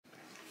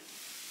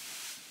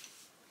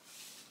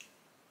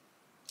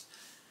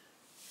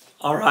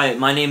Alright,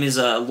 my name is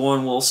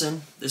Lauren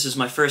Wilson. This is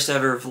my first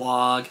ever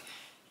vlog,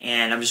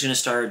 and I'm just going to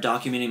start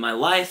documenting my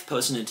life,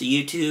 posting it to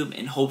YouTube,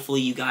 and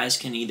hopefully you guys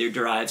can either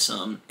derive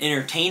some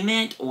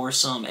entertainment or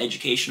some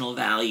educational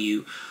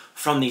value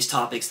from these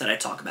topics that I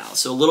talk about.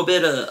 So a little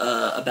bit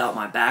about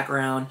my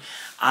background.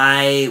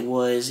 I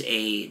was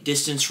a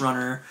distance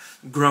runner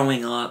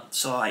growing up,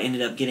 so I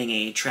ended up getting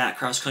a track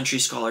cross-country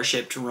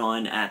scholarship to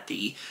run at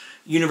the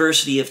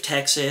University of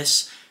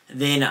Texas.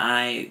 Then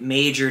I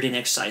majored in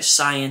exercise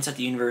science at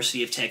the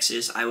University of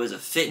Texas. I was a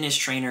fitness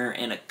trainer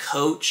and a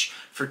coach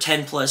for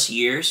 10 plus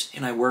years,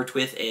 and I worked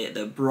with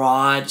the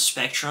broad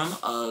spectrum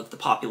of the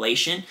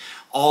population,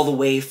 all the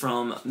way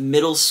from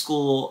middle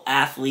school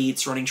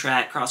athletes running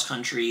track, cross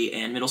country,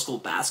 and middle school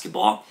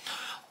basketball,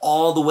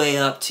 all the way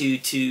up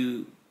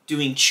to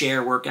doing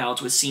chair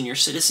workouts with senior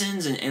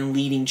citizens and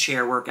leading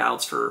chair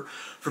workouts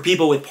for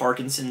people with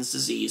Parkinson's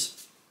disease.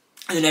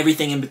 And then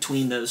everything in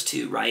between those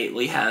two, right?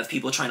 We have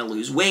people trying to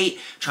lose weight,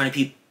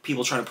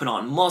 people trying to put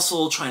on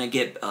muscle, trying to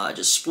get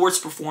just sports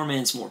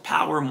performance, more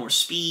power, more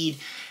speed,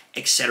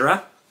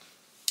 etc.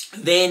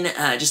 Then,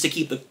 just to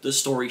keep the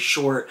story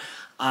short,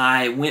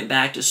 I went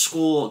back to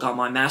school, got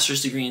my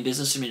master's degree in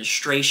business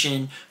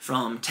administration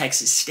from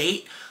Texas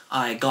State.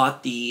 I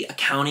got the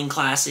accounting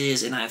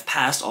classes, and I've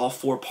passed all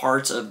 4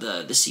 parts of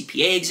the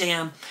CPA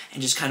exam,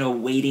 and just kind of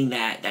awaiting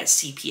that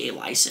CPA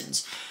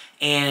license.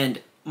 And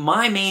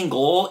my main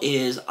goal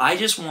is I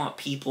just want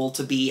people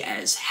to be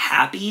as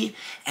happy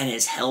and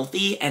as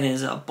healthy and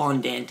as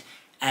abundant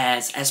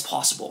as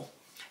possible.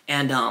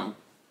 And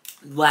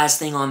last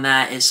thing on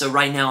that is, so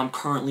right now I'm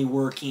currently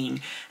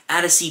working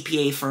at a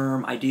CPA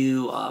firm. I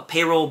do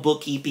payroll,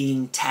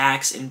 bookkeeping,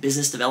 tax, and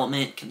business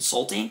development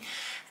consulting.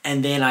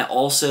 And then I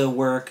also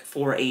work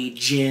for a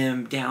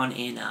gym down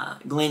in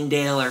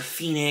Glendale or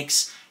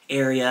Phoenix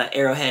area,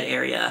 Arrowhead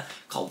area,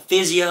 called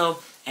Physio.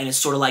 And it's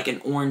sort of like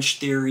an Orange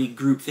Theory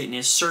group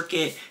fitness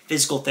circuit,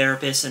 physical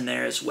therapists in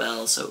there as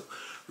well. So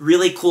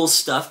really cool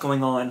stuff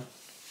going on.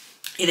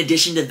 In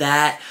addition to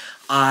that,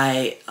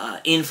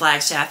 in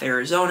Flagstaff,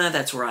 Arizona,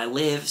 that's where I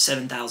live,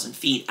 7,000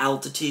 feet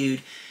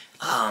altitude.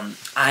 I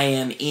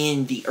am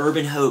in the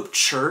Urban Hope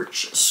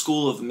Church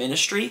School of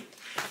Ministry.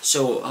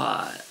 So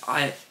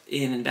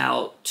in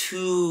about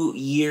 2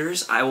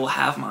 years, I will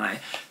have my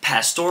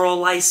pastoral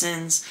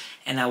license,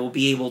 and I will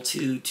be able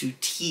to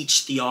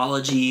teach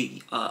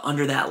theology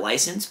under that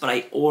license. But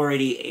I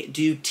already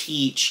do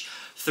teach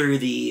through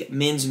the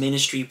men's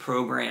ministry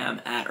program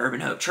at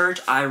Urban Hope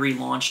Church. I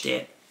relaunched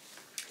it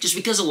just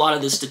because a lot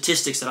of the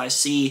statistics that I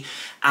see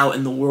out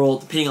in the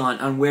world, depending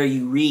on where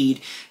you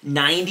read,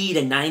 90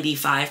 to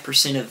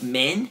 95% of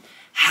men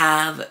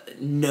have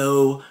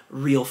no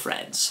real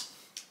friends.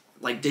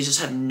 Like, they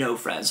just have no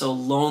friends. So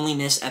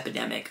loneliness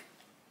epidemic.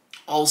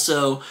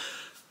 Also,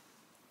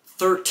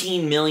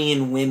 13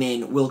 million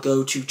women will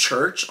go to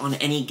church on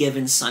any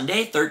given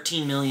Sunday.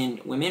 13 million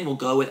women will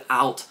go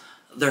without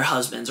their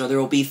husbands, or there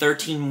will be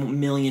 13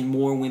 million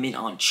more women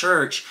on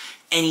church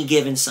any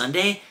given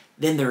Sunday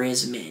than there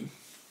is men.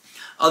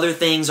 Other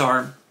things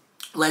are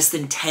less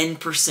than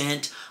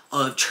 10%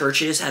 of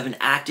churches have an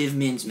active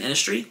men's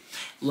ministry.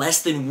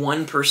 Less than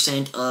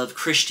 1% of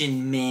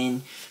Christian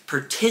men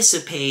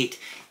participate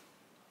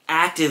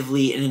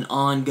actively in an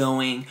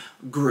ongoing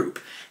group.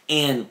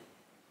 And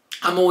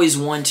I'm always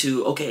one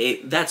to,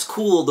 okay, that's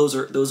cool, those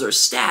are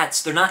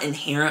stats. They're not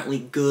inherently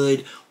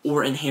good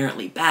or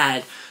inherently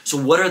bad. So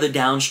what are the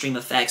downstream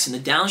effects? And the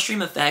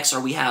downstream effects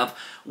are, we have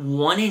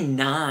 1 in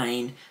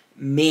 9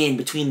 men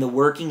between the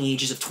working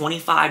ages of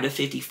 25 to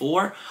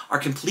 54 are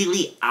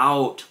completely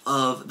out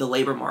of the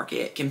labor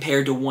market,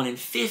 compared to 1 in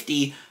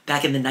 50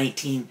 back in the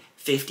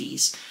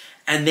 1950s.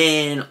 And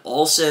then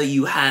also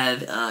you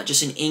have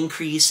just an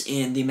increase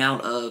in the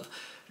amount of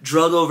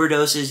drug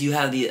overdoses. You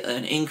have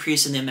an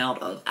increase in the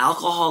amount of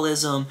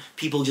alcoholism,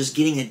 people just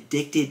getting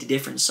addicted to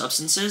different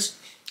substances.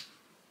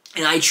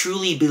 And I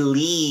truly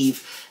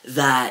believe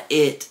that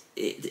it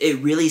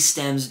really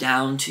stems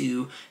down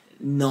to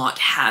not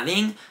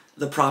having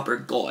the proper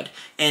God.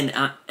 And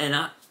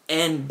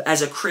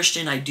as a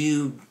Christian, I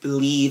do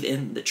believe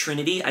in the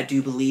Trinity. I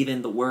do believe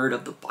in the word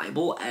of the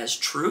Bible as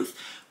truth.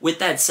 With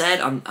that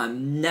said,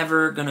 I'm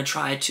never going to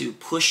try to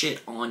push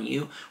it on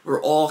you. We're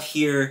all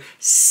here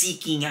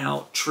seeking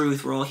out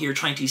truth. We're all here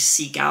trying to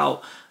seek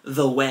out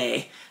the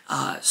way,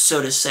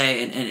 so to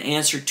say, and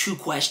answer 2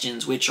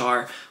 questions, which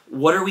are,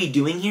 what are we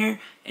doing here,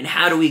 and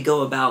how do we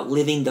go about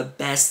living the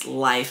best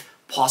life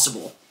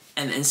possible?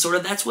 And sort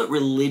of that's what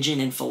religion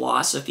and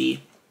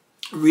philosophy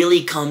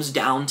really comes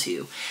down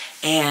to.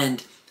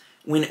 And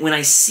when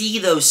I see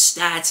those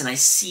stats and I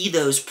see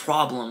those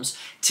problems,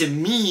 to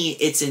me,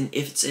 it's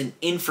an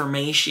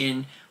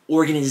information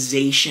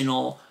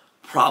organizational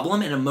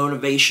problem and a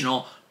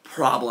motivational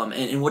problem.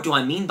 And what do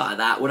I mean by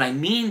that? What I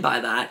mean by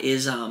that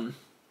is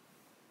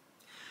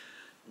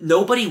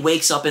nobody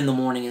wakes up in the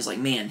morning and is like,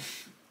 man,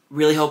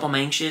 really hope I'm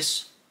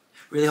anxious,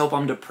 really hope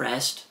I'm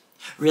depressed,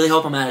 really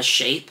hope I'm out of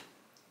shape,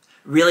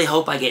 really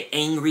hope I get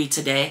angry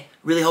today,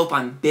 really hope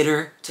I'm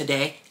bitter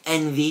today,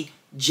 envy,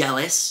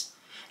 jealous.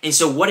 And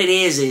so what it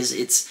is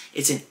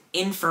it's an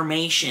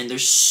information.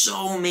 There's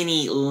so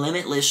many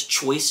limitless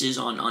choices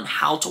on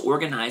how to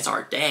organize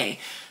our day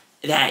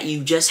that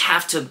you just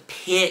have to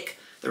pick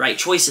the right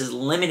choices,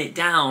 limit it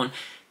down,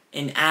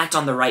 and act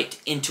on the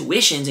right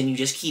intuitions, and you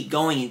just keep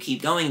going and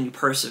keep going and you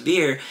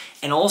persevere.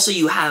 And also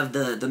you have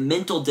the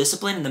mental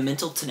discipline and the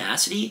mental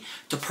tenacity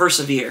to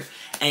persevere.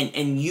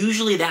 And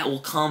usually that will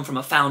come from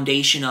a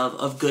foundation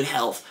of good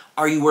health.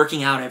 Are you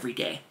working out every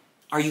day?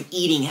 Are you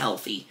eating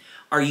healthy?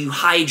 Are you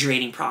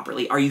hydrating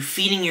properly? Are you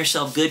feeding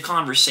yourself good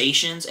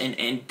conversations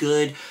and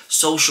good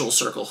social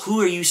circle?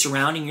 Who are you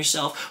surrounding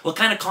yourself? What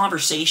kind of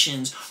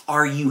conversations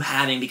are you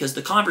having? Because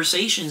the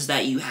conversations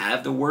that you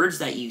have, the words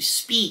that you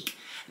speak,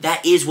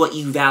 that is what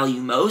you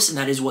value most, and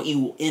that is what you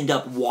will end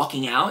up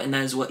walking out, and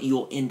that is what you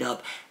will end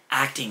up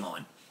acting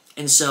on.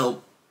 And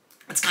so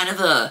it's kind of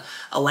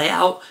a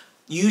layout.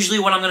 Usually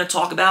what I'm going to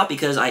talk about,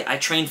 because I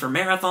train for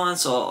marathons,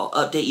 so I'll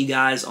update you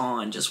guys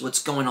on just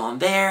what's going on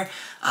there.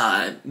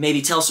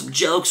 Maybe tell some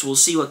jokes, we'll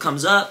see what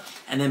comes up,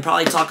 and then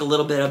probably talk a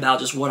little bit about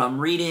just what I'm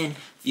reading,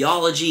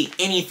 theology,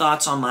 any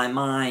thoughts on my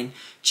mind.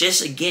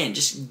 Just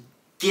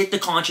get the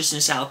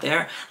consciousness out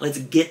there. Let's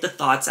get the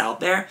thoughts out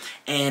there.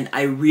 And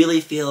I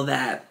really feel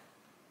that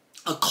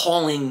a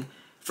calling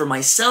for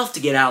myself to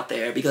get out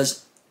there,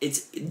 because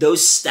it's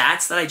those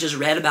stats that I just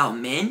read about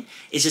men.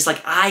 It's just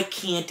like I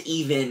can't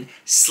even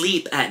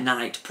sleep at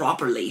night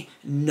properly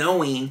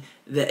knowing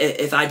that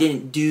if I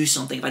didn't do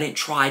something, if I didn't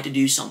try to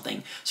do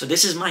something. So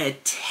this is my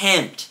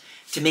attempt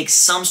to make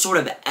some sort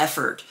of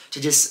effort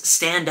to just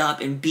stand up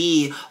and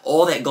be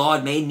all that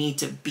God made me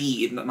to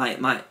be,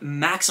 my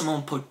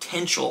maximum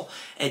potential,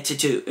 and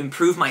to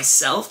improve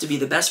myself, to be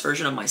the best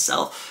version of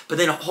myself, but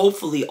then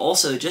hopefully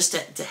also just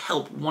to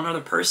help one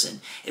other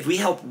person. If we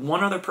help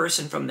one other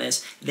person from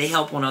this, they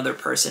help one other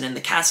person, and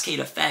the cascade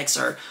effects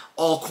are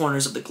all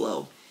corners of the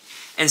globe.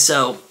 And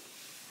so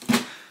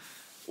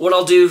what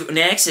I'll do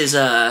next is,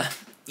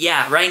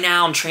 right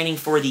now I'm training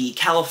for the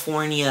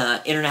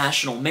California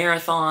International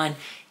Marathon.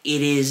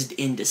 It is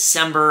in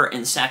December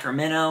in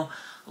Sacramento.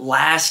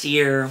 Last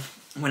year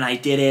when I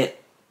did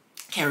it,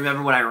 can't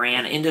remember what I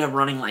ran. I ended up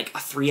running like a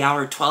 3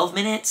 hour, 12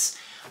 minutes.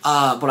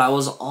 But I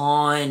was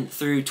on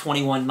through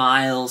 21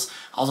 miles.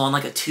 I was on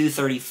like a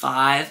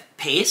 2:35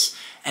 pace.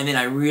 And then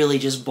I really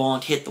just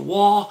hit the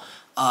wall.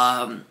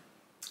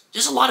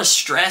 Just a lot of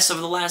stress over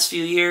the last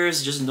few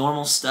years, just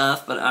normal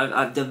stuff. But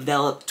I've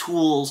developed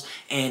tools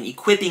and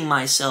equipping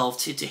myself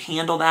to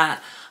handle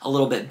that a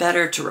little bit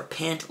better, to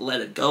repent, let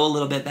it go a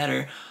little bit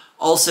better.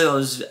 Also, I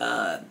was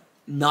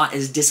not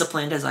as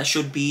disciplined as I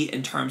should be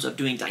in terms of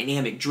doing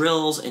dynamic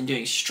drills and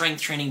doing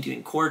strength training,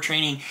 doing core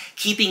training,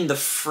 keeping the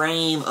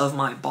frame of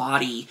my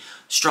body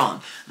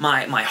strong.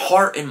 My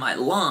heart and my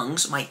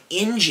lungs, my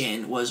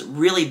engine was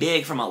really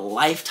big from a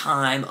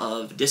lifetime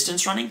of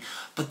distance running,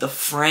 but the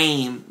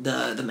frame,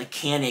 the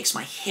mechanics,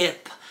 my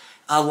hip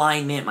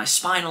alignment, my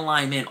spine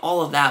alignment,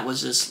 all of that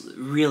was just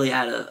really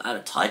out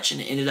of touch,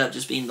 and it ended up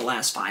just being the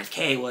last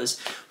 5K was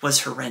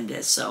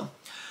horrendous. So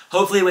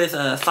hopefully with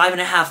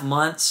 5.5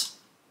 months,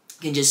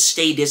 I can just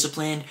stay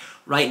disciplined.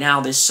 Right now,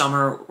 this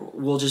summer,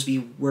 we'll just be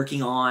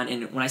working on,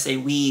 and when I say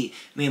we,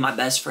 me and my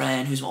best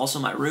friend, who's also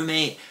my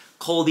roommate,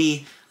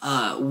 Colby,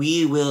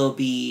 we will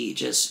be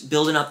just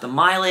building up the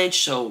mileage,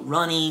 so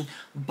running,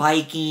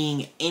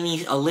 biking, a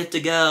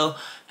Elliptigo,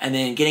 and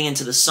then getting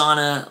into the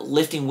sauna,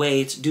 lifting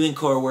weights, doing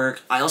core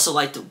work. I also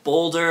like to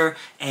boulder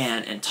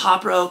and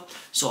top rope,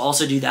 so I'll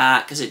also do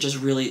that because it just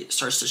really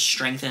starts to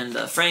strengthen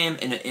the frame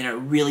in a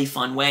really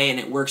fun way, and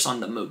it works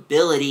on the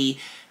mobility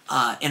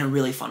in a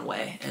really fun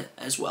way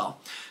as well.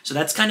 So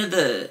that's kind of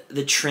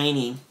the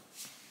training.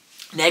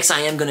 Next,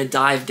 I am going to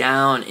dive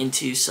down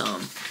into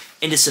some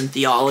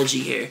theology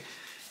here.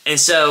 And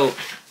so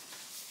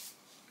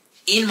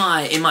in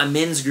my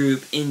men's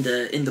group in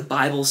the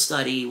Bible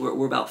study,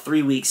 we're about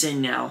 3 weeks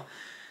in now.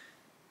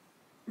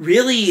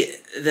 Really,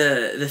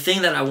 the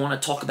thing that I want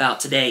to talk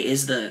about today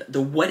is the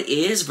what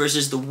is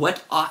versus the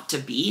what ought to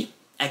be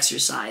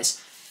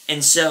exercise.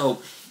 And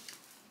so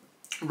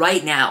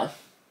right now,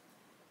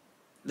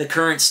 the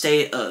current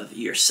state of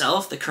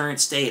yourself, the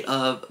current state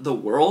of the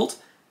world,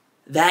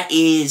 that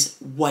is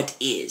what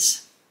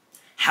is.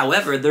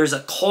 However, there's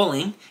a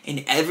calling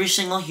in every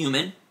single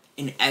human,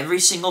 in every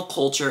single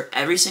culture,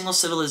 every single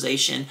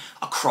civilization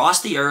across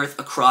the earth,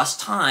 across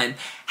time,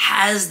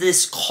 has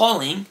this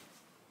calling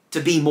to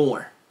be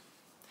more.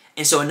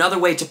 And so another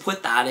way to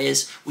put that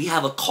is we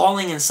have a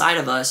calling inside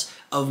of us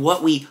of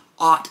what we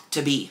ought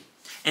to be.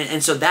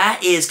 And so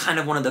that is kind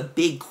of one of the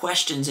big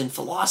questions in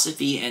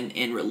philosophy and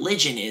in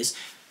religion is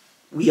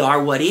we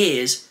are what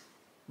is,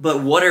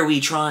 but what are we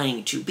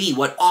trying to be?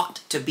 What ought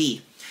to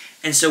be?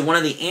 And so one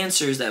of the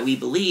answers that we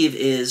believe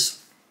is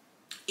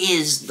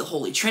the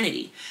Holy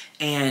Trinity.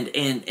 And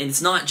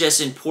it's not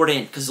just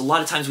important because a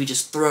lot of times we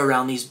just throw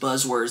around these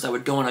buzzwords that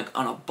would go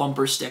on a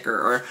bumper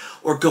sticker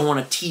or go on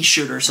a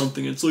t-shirt or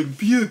something. It's like,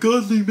 be a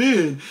godly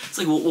man. It's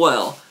like,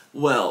 well,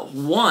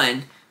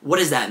 one, what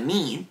does that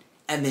mean?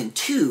 And then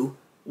two,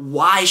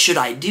 why should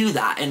I do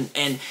that?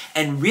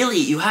 And really,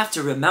 you have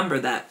to remember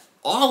that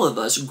all of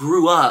us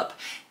grew up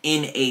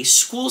in a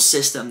school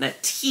system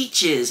that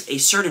teaches a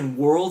certain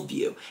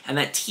worldview and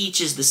that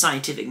teaches the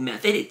scientific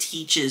method. It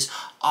teaches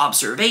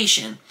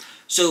observation.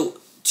 So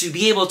to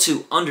be able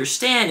to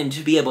understand and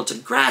to be able to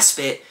grasp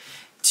it,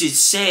 to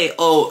say,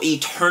 oh,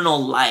 eternal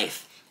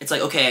life, it's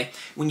like, okay,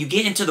 when you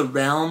get into the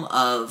realm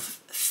of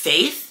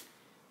faith,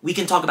 we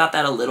can talk about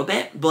that a little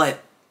bit,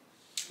 but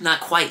not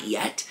quite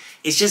yet.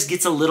 It just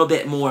gets a little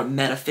bit more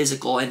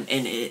metaphysical,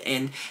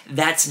 and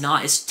that's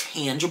not as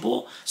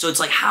tangible. So it's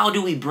like, how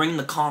do we bring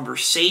the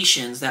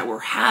conversations that we're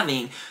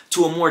having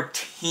to a more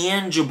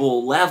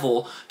tangible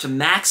level to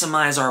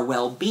maximize our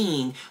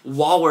well-being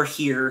while we're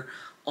here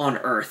on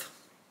earth?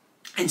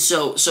 And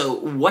so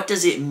what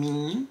does it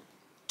mean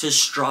to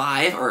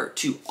strive or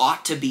to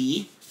ought to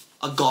be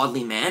a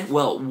godly man?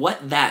 Well,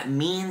 what that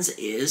means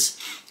is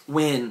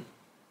when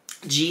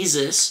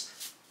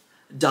Jesus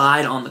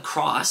died on the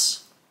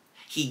cross,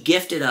 he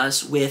gifted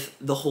us with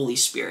the Holy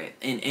Spirit.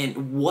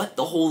 And what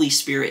the Holy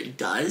Spirit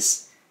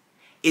does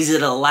is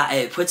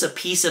it puts a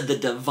piece of the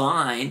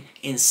divine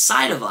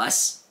inside of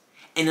us,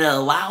 and it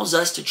allows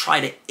us to try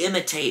to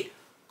imitate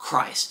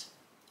Christ.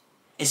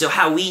 And so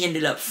how we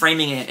ended up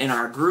framing it in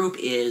our group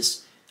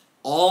is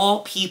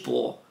all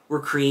people were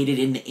created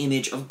in the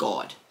image of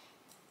God.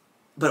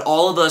 But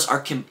all of us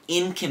are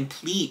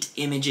incomplete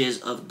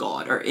images of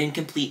God, or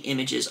incomplete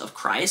images of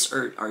Christ,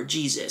 or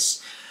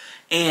Jesus.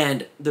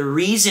 And the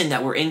reason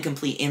that we're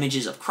incomplete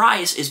images of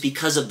Christ is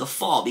because of the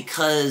fall,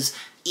 because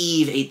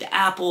Eve ate the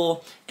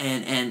apple,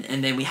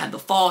 and then we had the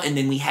fall, and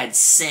then we had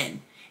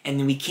sin. And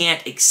then we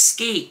can't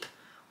escape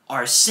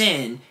our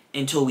sin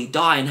until we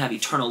die and have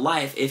eternal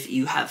life if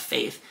you have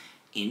faith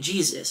in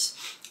Jesus.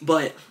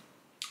 But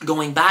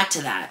going back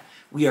to that,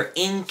 we are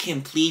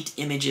incomplete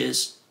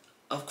images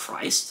of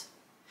Christ.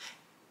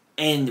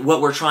 And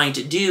what we're trying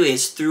to do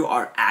is through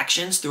our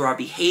actions, through our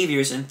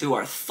behaviors, and through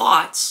our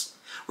thoughts,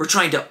 we're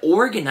trying to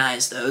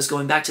organize those,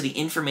 going back to the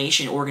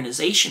information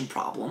organization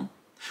problem.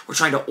 We're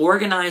trying to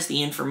organize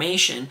the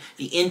information,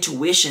 the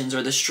intuitions,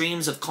 or the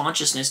streams of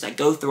consciousness that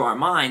go through our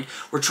mind.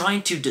 We're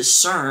trying to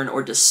discern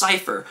or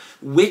decipher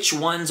which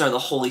ones are the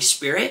Holy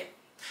Spirit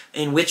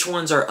and which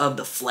ones are of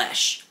the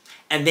flesh.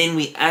 And then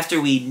after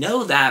we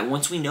know that,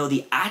 once we know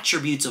the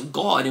attributes of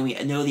God and we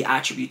know the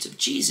attributes of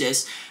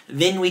Jesus,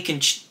 then we can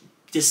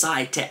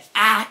decide to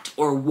act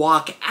or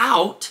walk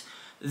out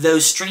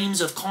those streams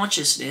of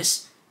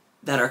consciousness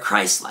that are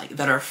Christ-like,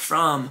 that are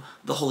from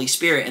the Holy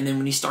Spirit. And then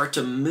when you start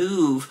to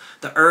move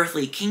the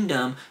earthly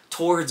kingdom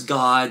towards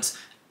God's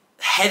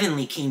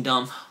heavenly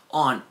kingdom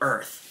on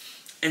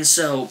earth. And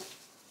so,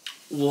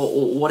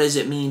 what does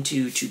it mean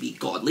to be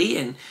godly?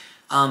 And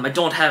I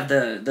don't have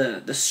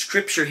the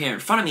scripture here in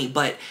front of me,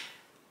 but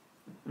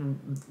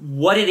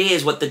what it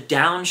is, what the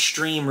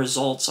downstream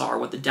results are,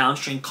 what the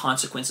downstream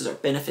consequences or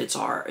benefits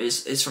are,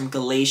 is from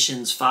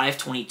Galatians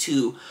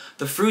 5:22,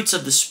 the fruits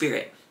of the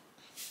Spirit.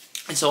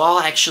 And so I'll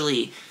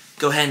actually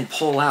go ahead and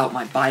pull out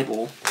my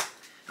Bible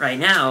right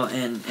now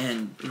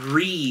and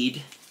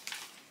read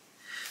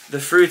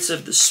the fruits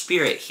of the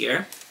Spirit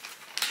here.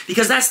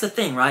 Because that's the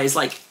thing, right? Is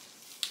like,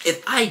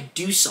 if I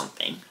do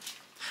something,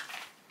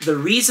 the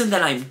reason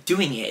that I'm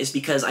doing it is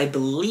because I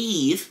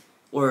believe,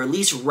 or at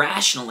least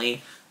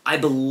rationally, I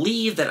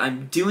believe that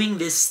I'm doing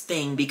this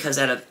thing because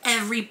out of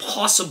every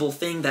possible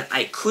thing that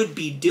I could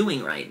be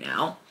doing right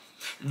now,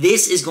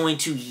 this is going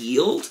to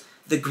yield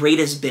the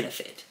greatest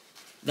benefit.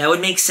 That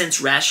would make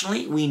sense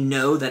rationally. We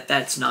know that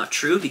that's not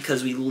true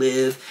because we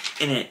live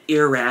in an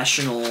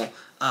irrational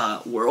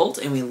world,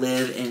 and we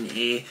live in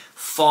a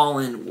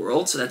fallen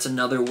world. So that's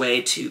another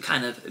way to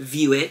kind of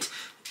view it,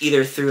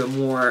 either through a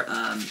more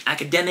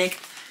academic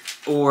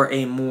or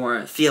a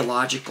more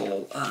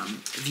theological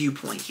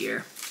viewpoint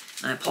here.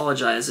 And I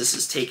apologize, this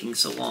is taking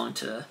so long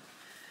to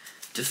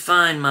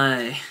find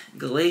my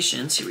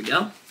Galatians. Here we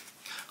go.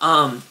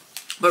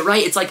 But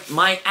right, it's like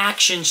my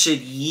action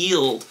should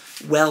yield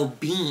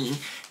well-being,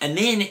 and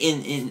then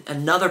in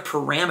another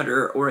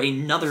parameter or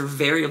another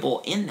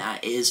variable in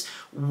that is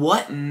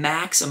what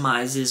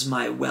maximizes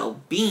my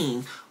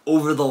well-being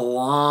over the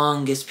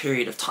longest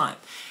period of time.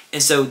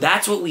 And so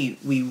that's what we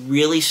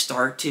really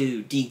start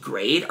to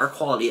degrade our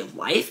quality of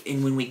life.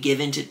 And when we give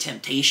into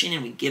temptation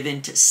and we give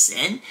into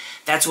sin,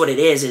 that's what it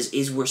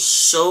is we're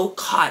so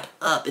caught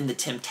up in the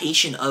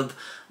temptation of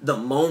the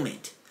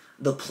moment,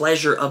 the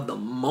pleasure of the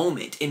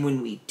moment. And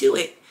when we do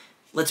it,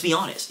 let's be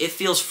honest, it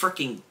feels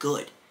freaking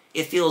good.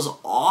 It feels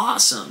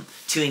awesome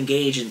to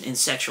engage in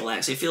sexual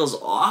acts. It feels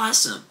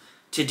awesome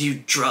to do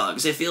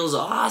drugs. It feels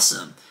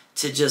awesome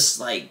to just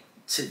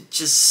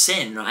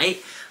sin,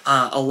 right?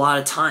 A lot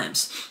of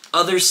times.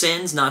 Other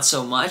sins, not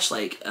so much,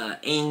 like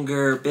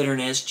anger,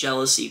 bitterness,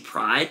 jealousy,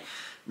 pride,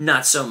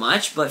 not so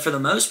much. But for the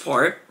most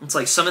part, it's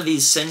like some of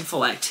these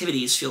sinful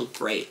activities feel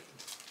great.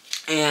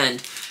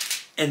 And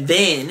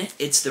then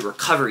it's the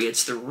recovery,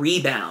 it's the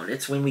rebound.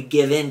 It's when we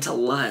give in to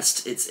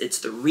lust, it's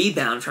the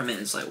rebound from it.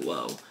 It's like,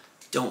 whoa,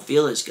 don't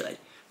feel as good.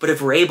 But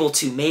if we're able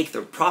to make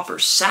the proper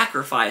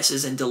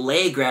sacrifices and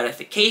delay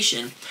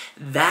gratification,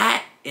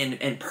 that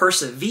and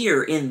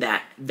persevere in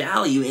that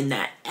value, in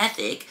that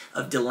ethic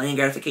of delaying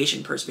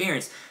gratification,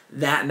 perseverance,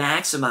 that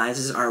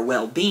maximizes our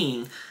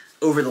well-being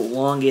over the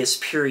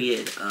longest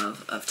period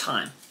of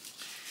time.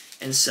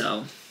 And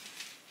so,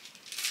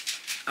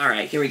 all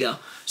right, here we go.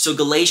 So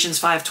Galatians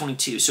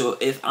 5:22. So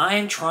if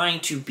I'm trying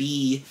to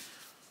be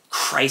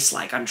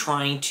Christ-like, I'm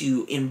trying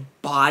to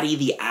embody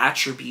the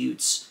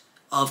attributes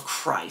of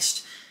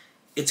Christ,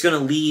 it's going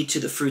to lead to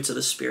the fruits of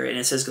the Spirit. And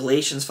it says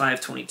Galatians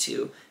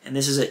 5:22, and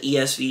this is an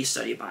ESV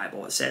study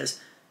Bible. It says,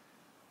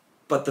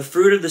 "But the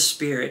fruit of the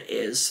Spirit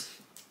is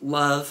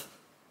love,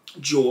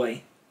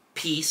 joy,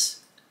 peace,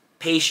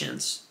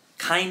 patience,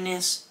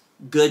 kindness,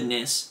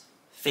 goodness,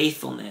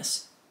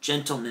 faithfulness,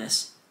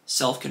 gentleness,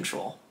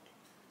 self-control.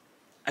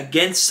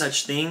 Against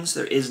such things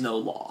there is no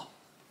law."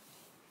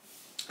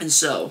 And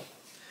so,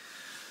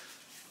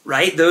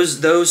 right,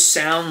 those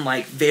sound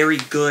like very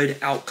good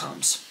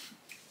outcomes.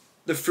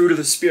 The fruit of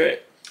the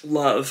Spirit: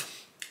 love,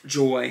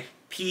 joy,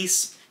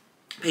 peace,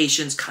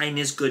 patience,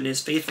 kindness,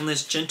 goodness,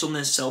 faithfulness,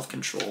 gentleness,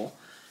 self-control.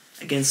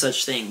 Against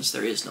such things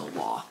there is no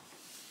law.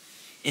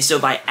 And so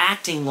by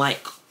acting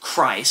like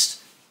Christ,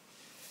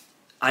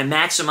 I'm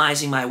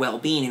maximizing my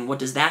well-being. And what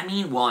does that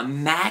mean? Well,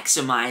 I'm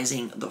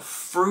maximizing the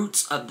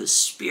fruits of the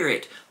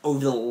Spirit over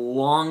the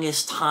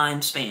longest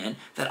time span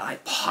that I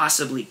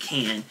possibly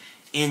can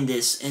in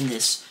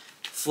this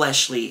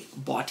fleshly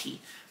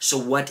body. So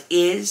what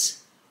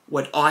is,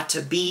 what ought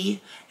to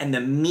be, and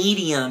the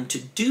medium to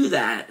do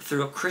that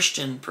through a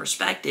Christian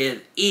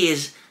perspective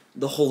is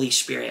the Holy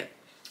Spirit.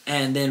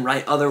 And then,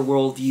 right, other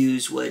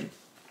worldviews would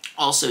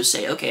also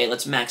say, okay,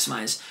 let's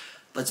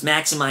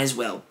maximize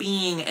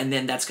well-being, and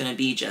then that's going to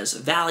be just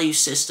value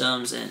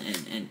systems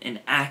and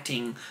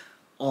acting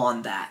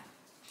on that.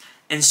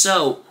 And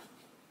so,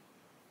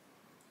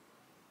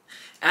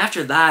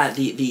 after that,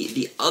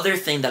 the other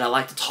thing that I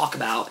like to talk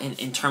about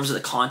in terms of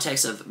the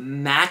context of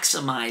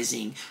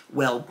maximizing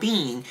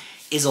well-being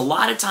is a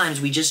lot of times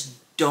we just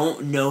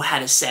don't know how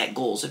to set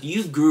goals. If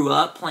you grew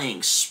up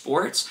playing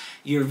sports,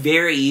 you're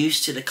very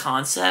used to the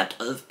concept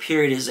of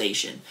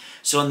periodization.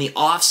 So in the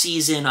off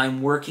season,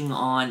 I'm working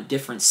on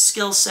different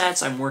skill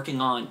sets, I'm working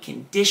on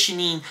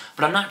conditioning,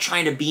 but I'm not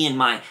trying to be in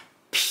my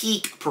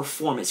peak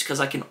performance because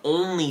I can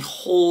only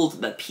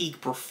hold the peak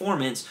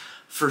performance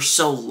for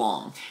so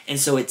long. And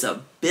so it's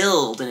a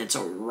build and it's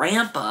a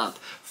ramp up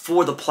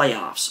for the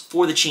playoffs,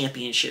 for the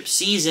championship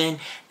season,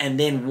 and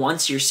then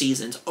once your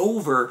season's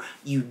over,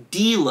 you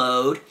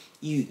deload,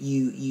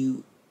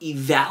 you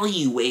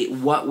evaluate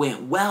what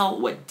went well,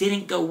 what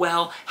didn't go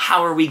well,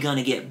 how are we going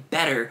to get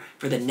better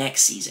for the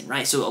next season,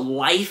 right? So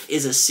life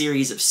is a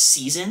series of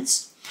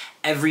seasons.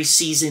 Every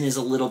season is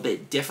a little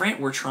bit different.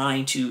 We're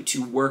trying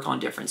to work on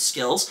different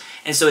skills.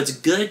 And so it's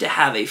good to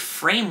have a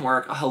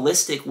framework, a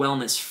holistic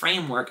wellness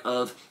framework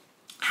of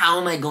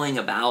how am I going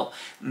about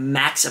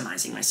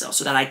maximizing myself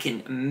so that I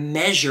can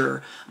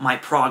measure my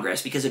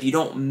progress? Because if you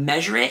don't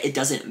measure it, it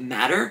doesn't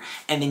matter,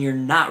 and then you're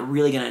not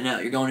really going to know.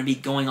 You're going to be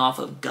going off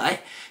of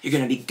gut. You're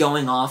going to be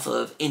going off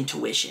of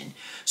intuition.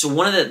 So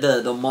one of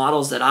the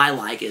models that I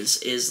like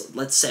is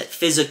let's set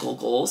physical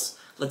goals.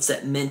 Let's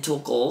set mental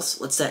goals.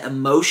 Let's set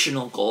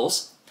emotional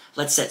goals.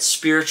 Let's set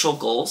spiritual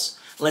goals.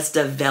 Let's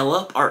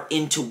develop our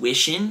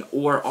intuition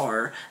or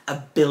our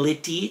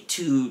ability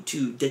to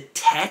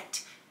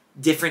detect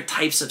different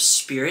types of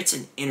spirits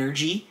and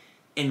energy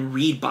and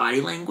read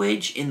body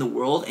language in the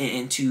world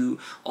and to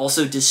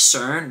also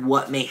discern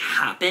what may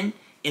happen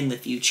in the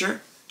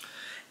future.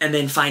 And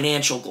then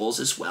financial goals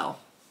as well.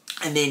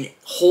 And then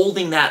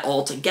holding that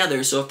all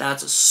together, so if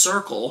that's a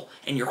circle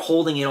and you're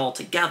holding it all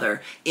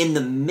together, in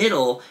the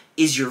middle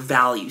is your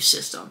value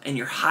system and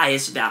your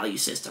highest value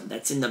system.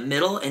 That's in the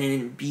middle, and it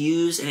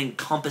imbues and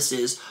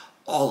encompasses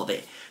all of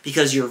it.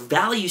 Because your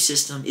value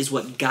system is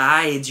what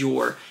guides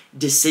your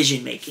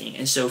decision making.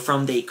 And so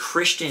from the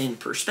Christian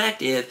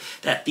perspective,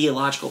 that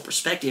theological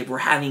perspective, we're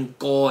having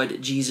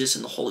God, Jesus,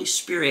 and the Holy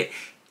Spirit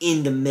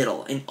in the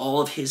middle, and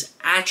all of his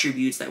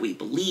attributes that we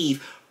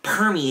believe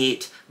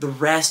permeate the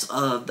rest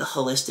of the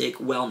holistic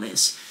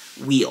wellness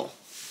wheel.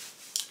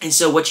 And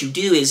so what you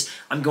do is,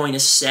 I'm going to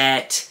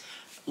set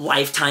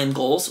lifetime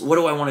goals. What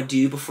do I want to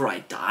do before I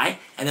die?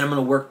 And then I'm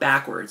going to work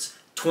backwards.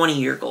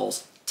 20-year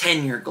goals,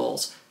 10-year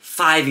goals,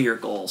 5-year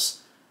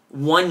goals,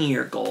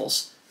 1-year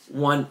goals,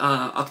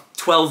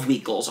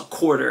 12-week goals, a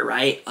quarter,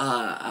 right?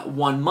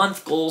 1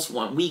 month goals,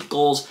 1 week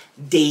goals,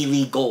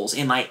 daily goals.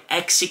 Am I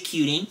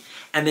executing?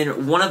 And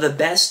then one of the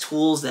best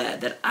tools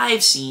that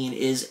I've seen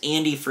is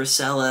Andy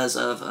Frisella's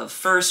of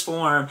First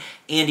Form,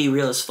 Andy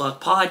Real as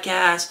Fuck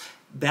podcast,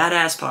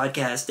 badass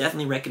podcast.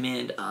 Definitely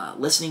recommend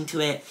listening to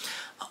it.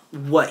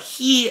 What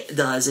he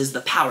does is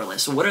the power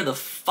list. So what are the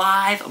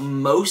 5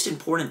 most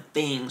important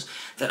things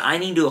that I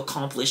need to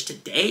accomplish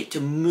today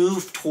to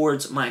move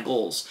towards my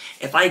goals?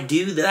 If I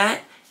do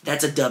that,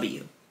 that's a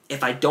W.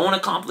 If I don't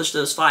accomplish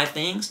those 5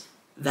 things,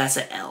 that's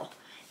an L.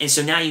 And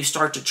so now you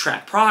start to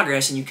track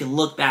progress, and you can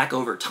look back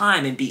over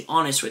time and be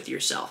honest with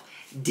yourself.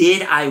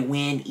 Did I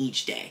win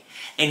each day?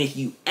 And if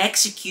you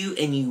execute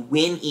and you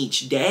win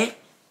each day,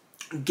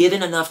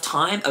 given enough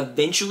time,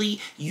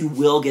 eventually you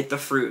will get the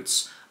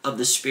fruits of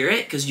the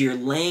Spirit, because you're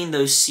laying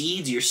those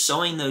seeds, you're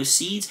sowing those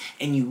seeds,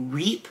 and you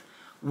reap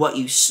what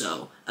you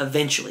sow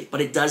eventually.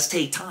 But it does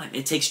take time.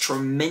 It takes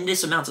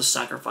tremendous amounts of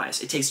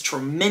sacrifice. It takes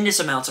tremendous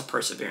amounts of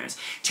perseverance.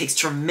 It takes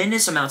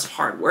tremendous amounts of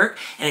hard work,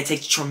 and it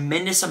takes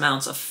tremendous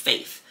amounts of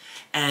faith.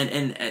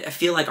 And I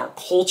feel like our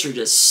culture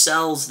just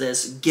sells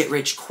this get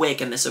rich quick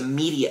and this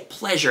immediate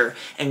pleasure,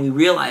 and we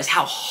realize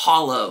how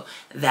hollow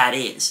that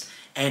is.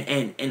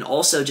 And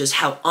also just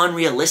how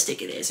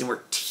unrealistic it is. And we're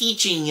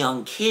teaching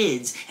young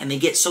kids, and they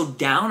get so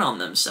down on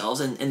themselves,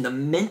 and the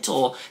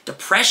mental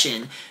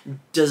depression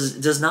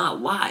does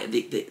not lie.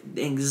 The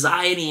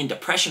anxiety and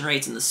depression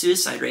rates and the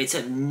suicide rates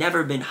have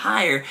never been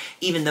higher,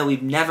 even though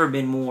we've never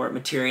been more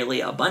materially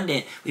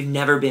abundant. We've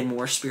never been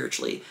more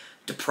spiritually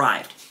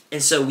deprived.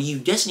 And so you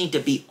just need to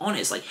be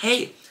honest, like,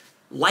 hey,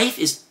 life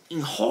is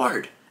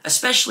hard.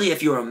 Especially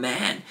if you're a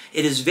man,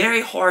 it is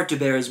very hard to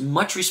bear as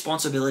much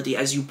responsibility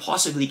as you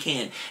possibly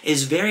can. It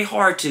is very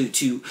hard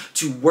to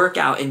work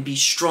out and be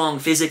strong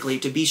physically,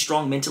 to be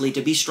strong mentally,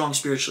 to be strong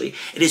spiritually.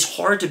 It is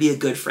hard to be a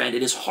good friend.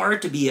 It is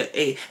hard to be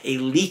a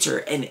leader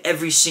in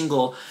every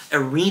single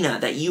arena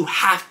that you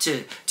have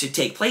to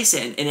take place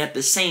in. And at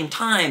the same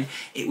time,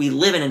 we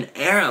live in an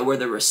era where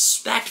the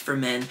respect for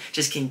men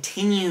just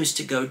continues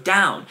to go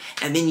down.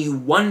 And then you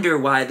wonder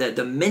why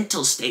the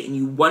mental state, and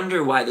you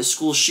wonder why the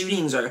school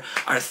shootings are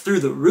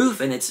through the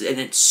roof, and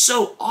it's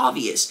so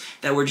obvious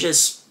that we're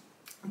just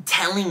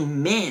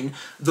telling men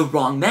the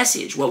wrong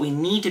message. What we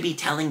need to be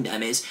telling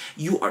them is,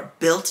 you are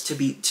built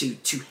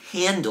to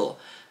handle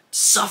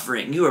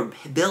suffering. You are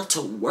built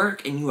to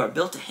work, and you are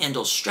built to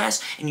handle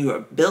stress, and you are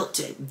built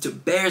to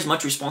bear as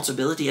much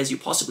responsibility as you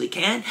possibly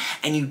can,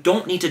 and you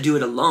don't need to do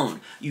it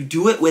alone. You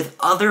do it with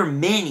other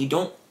men. You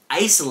don't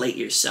isolate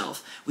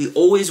yourself. We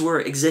always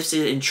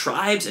existed in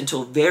tribes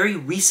until very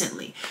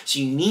recently. So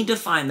you need to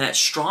find that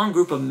strong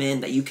group of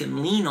men that you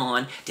can lean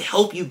on to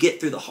help you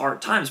get through the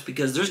hard times,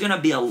 because there's going to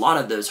be a lot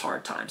of those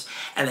hard times.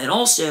 And then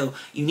also,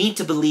 you need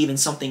to believe in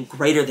something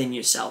greater than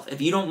yourself.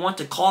 If you don't want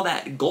to call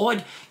that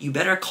God, you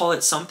better call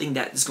it something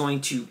that is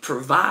going to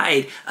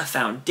provide a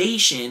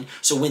foundation,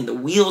 so when the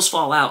wheels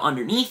fall out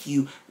underneath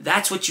you,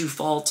 that's what you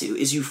fall to,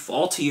 is you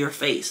fall to your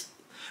faith.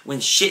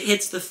 When shit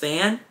hits the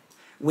fan,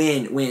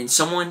 when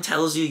someone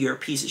tells you you're a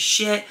piece of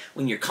shit,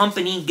 when your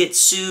company gets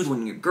sued,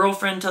 when your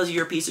girlfriend tells you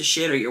you're a piece of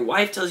shit, or your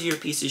wife tells you you're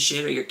a piece of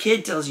shit, or your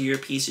kid tells you you're a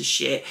piece of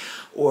shit,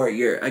 or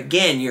your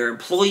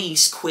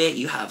employees quit,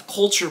 you have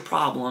culture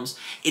problems,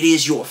 it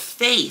is your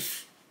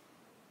faith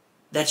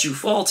that you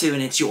fall to,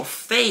 and it's your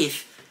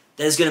faith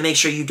that is going to make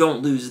sure you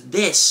don't lose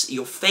this,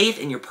 your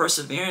faith and your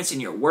perseverance and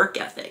your work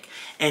ethic.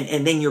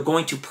 And then you're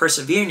going to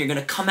persevere, and you're going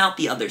to come out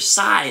the other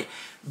side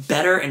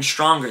better and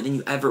stronger than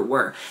you ever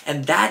were.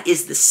 And that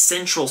is the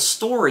central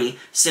story,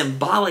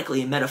 symbolically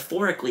and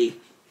metaphorically,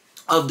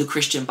 of the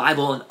Christian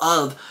Bible and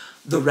of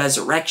the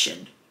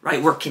resurrection,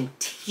 right? We're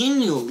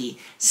continually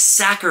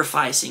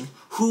sacrificing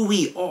who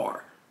we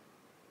are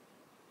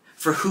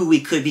for who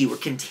we could be. We're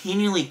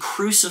continually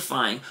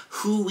crucifying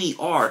who we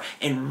are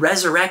and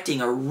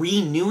resurrecting or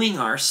renewing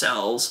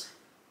ourselves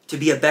to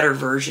be a better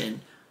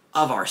version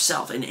of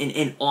ourselves.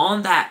 And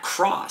on that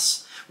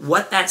cross,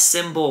 what that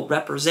symbol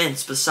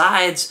represents,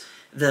 besides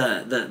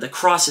the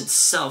cross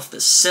itself,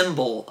 the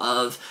symbol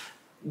of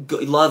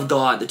love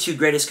God, the two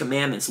greatest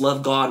commandments,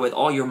 love God with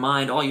all your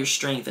mind, all your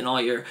strength, and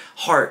all your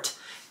heart,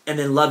 and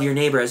then love your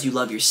neighbor as you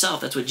love yourself.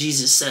 That's what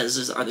Jesus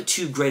says are the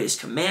two greatest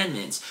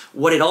commandments.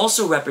 What it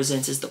also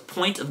represents is the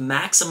point of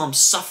maximum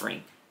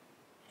suffering.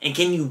 And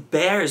can you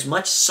bear as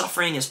much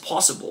suffering as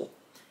possible?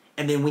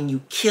 And then when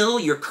you kill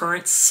your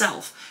current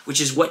self, which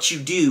is what you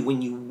do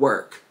when you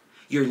work,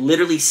 you're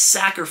literally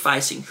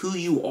sacrificing who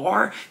you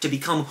are to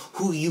become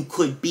who you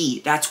could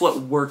be. That's what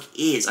work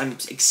is. I'm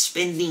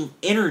expending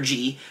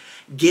energy,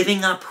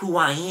 giving up who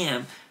I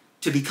am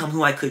to become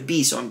who I could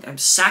be. So I'm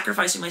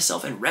sacrificing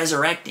myself and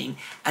resurrecting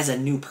as a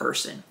new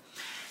person.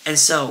 And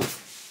so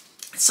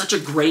it's such a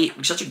great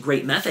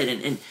method,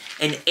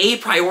 and a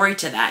priori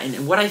to that.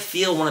 And what I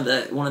feel one of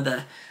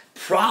the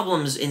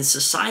problems in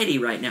society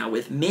right now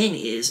with men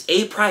is,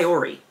 a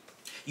priori,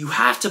 you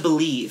have to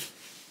believe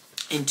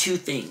in two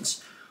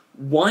things.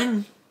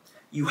 One,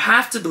 you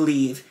have to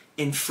believe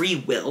in free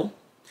will,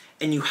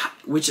 and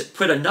which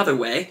put another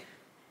way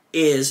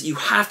is you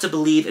have to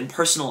believe in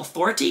personal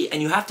authority,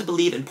 and you have to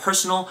believe in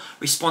personal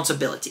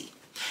responsibility.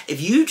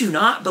 If you do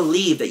not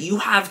believe that you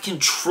have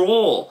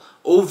control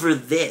over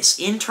this,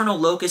 internal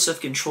locus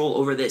of control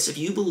over this, if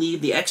you believe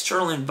the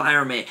external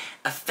environment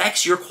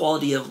affects your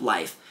quality of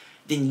life,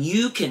 then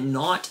you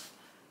cannot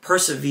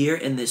persevere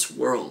in this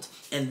world.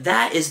 And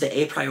that is the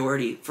a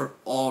priority for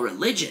all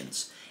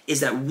religions, is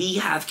that we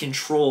have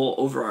control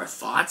over our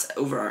thoughts,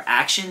 over our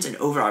actions, and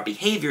over our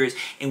behaviors,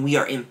 and we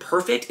are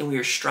imperfect, and we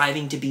are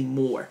striving to be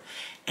more.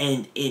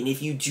 And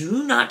if you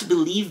do not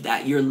believe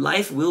that, your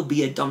life will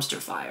be a dumpster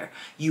fire.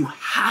 You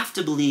have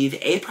to believe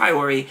a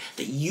priori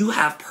that you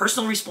have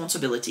personal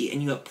responsibility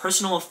and you have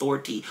personal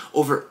authority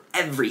over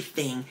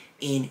everything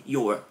in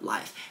your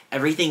life.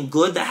 Everything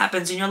good that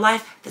happens in your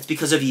life, that's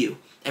because of you.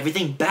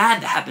 Everything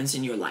bad that happens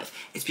in your life,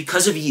 it's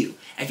because of you.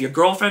 If your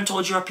girlfriend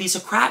told you you're a piece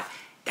of crap,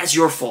 that's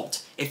your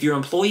fault. If your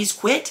employees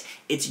quit,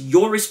 it's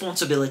your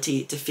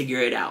responsibility to figure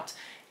it out.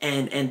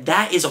 And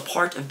that is a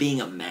part of being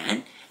a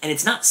man. And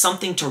it's not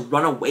something to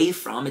run away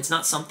from. It's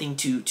not something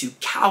to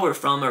cower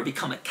from or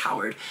become a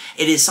coward.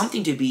 It is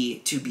something to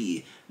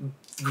be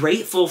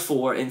grateful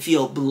for and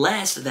feel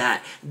blessed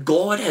that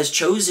God has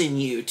chosen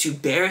you to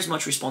bear as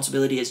much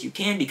responsibility as you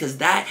can, because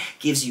that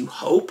gives you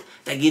hope,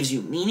 that gives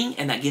you meaning,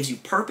 and that gives you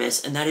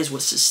purpose, and that is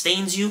what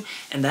sustains you,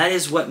 and that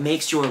is what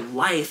makes your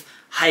life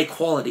high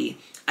quality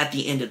at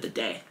the end of the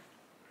day.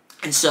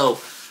 And so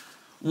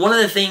one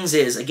of the things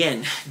is,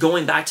 again,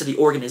 going back to the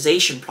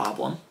organization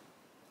problem,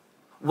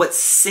 what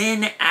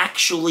sin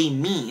actually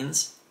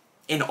means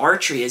in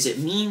archery is it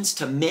means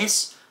to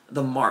miss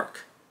the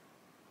mark.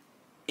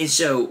 And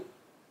so,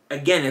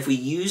 again, if we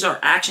use our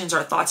actions,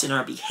 our thoughts, and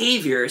our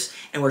behaviors,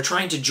 and we're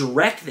trying to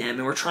direct them,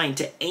 and we're trying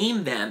to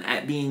aim them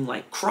at being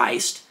like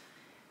Christ,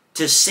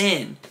 to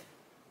sin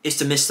is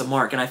to miss the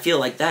mark. And I feel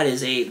like that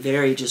is a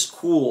very just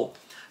cool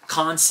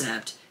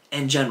concept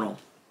in general.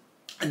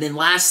 And then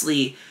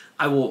lastly,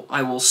 I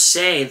will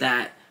say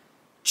that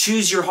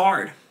choose your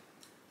hard,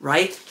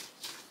 right?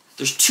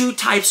 There's two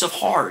types of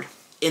hard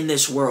in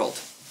this world.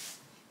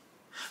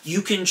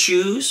 You can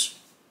choose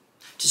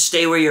to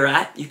stay where you're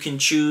at. You can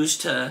choose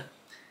to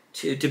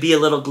be a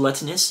little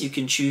gluttonous. You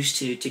can choose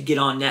to get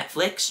on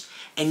Netflix.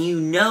 And you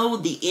know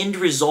the end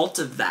result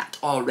of that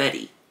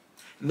already.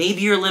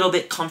 Maybe you're a little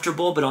bit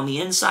comfortable, but on the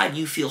inside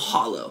you feel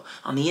hollow.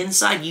 On the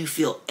inside you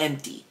feel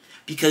empty.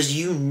 Because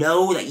you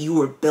know that you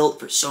were built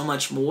for so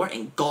much more,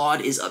 and God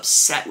is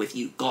upset with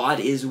you. God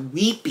is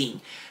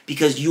weeping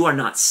because you are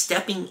not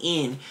stepping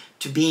in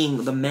to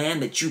being the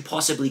man that you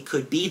possibly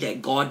could be,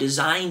 that God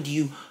designed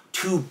you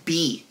to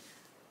be.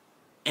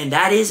 And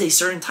that is a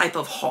certain type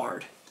of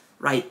hard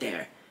right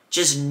there.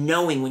 Just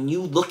knowing when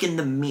you look in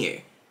the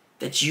mirror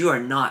that you are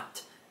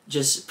not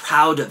just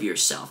proud of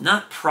yourself.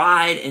 Not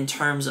pride in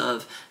terms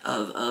of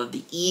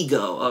the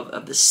ego,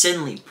 of the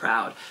sinly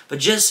proud, but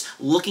just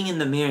looking in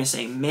the mirror and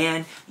saying,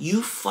 man,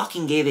 you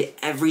fucking gave it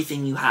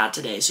everything you had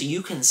today so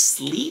you can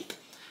sleep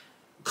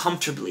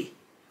comfortably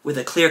with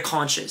a clear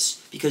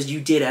conscience because you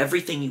did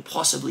everything you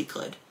possibly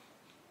could.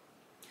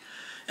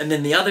 And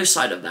then the other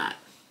side of that,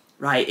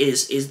 right,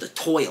 is the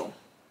toil,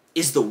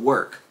 is the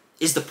work,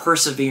 is the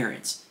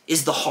perseverance,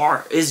 is the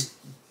hard, is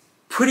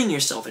putting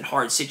yourself in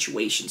hard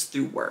situations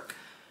through work.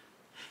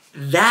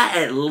 That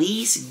at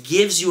least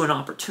gives you an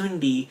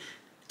opportunity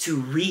to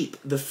reap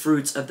the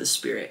fruits of the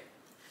Spirit.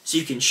 So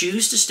you can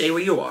choose to stay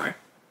where you are,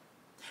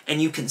 and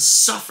you can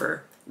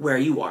suffer where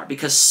you are,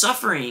 because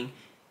suffering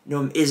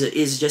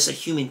is just a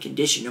human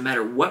condition. No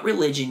matter what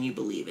religion you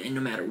believe in,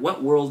 no matter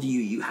what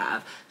worldview you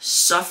have,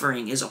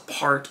 suffering is a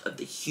part of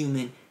the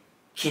human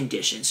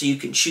condition. So you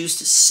can choose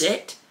to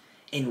sit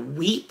and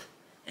weep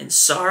and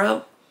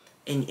sorrow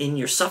in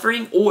your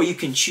suffering, or you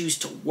can choose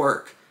to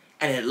work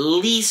and at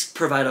least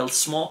provide a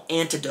small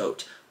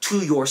antidote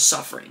to your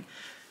suffering.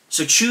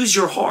 So choose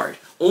your hard.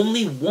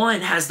 Only one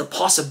has the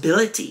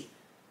possibility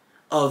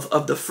of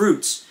the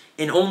fruits,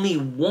 and only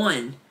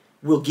one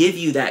will give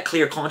you that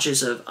clear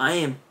conscience of, I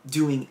am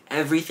doing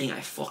everything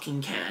I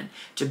fucking can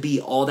to be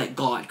all that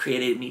God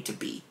created me to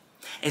be.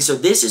 And so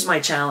this is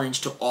my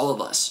challenge to all of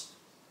us.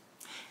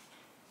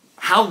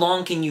 How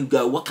long can you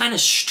go? What kind of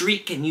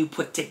streak can you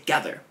put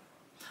together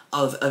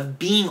of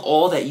being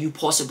all that you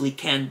possibly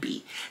can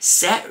be?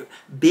 Set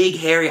big,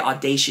 hairy,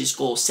 audacious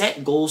goals.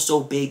 Set goals so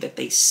big that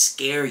they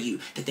scare you,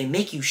 that they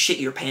make you shit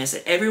your pants,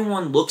 that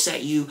everyone looks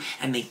at you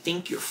and they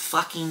think you're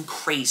fucking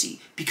crazy,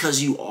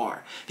 because you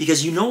are.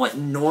 Because you know what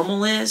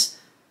normal is?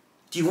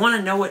 Do you want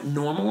to know what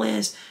normal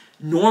is?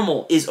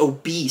 Normal is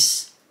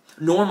obese.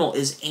 Normal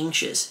is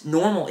anxious.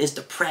 Normal is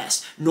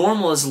depressed.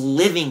 Normal is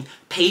living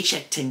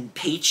paycheck to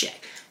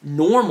paycheck.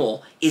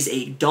 Normal is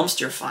a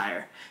dumpster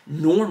fire.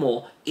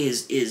 Normal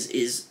is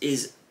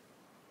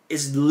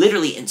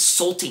literally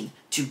insulting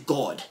to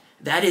God.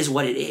 That is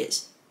what it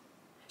is.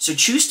 So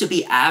choose to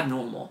be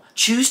abnormal.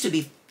 Choose to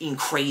be being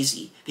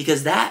crazy,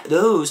 because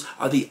those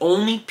are the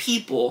only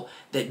people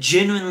that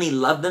genuinely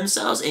love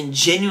themselves and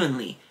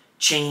genuinely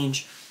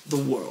change the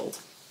world.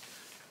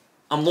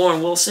 I'm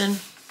Lauren Wilson,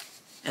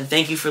 and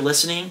thank you for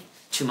listening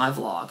to my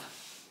vlog.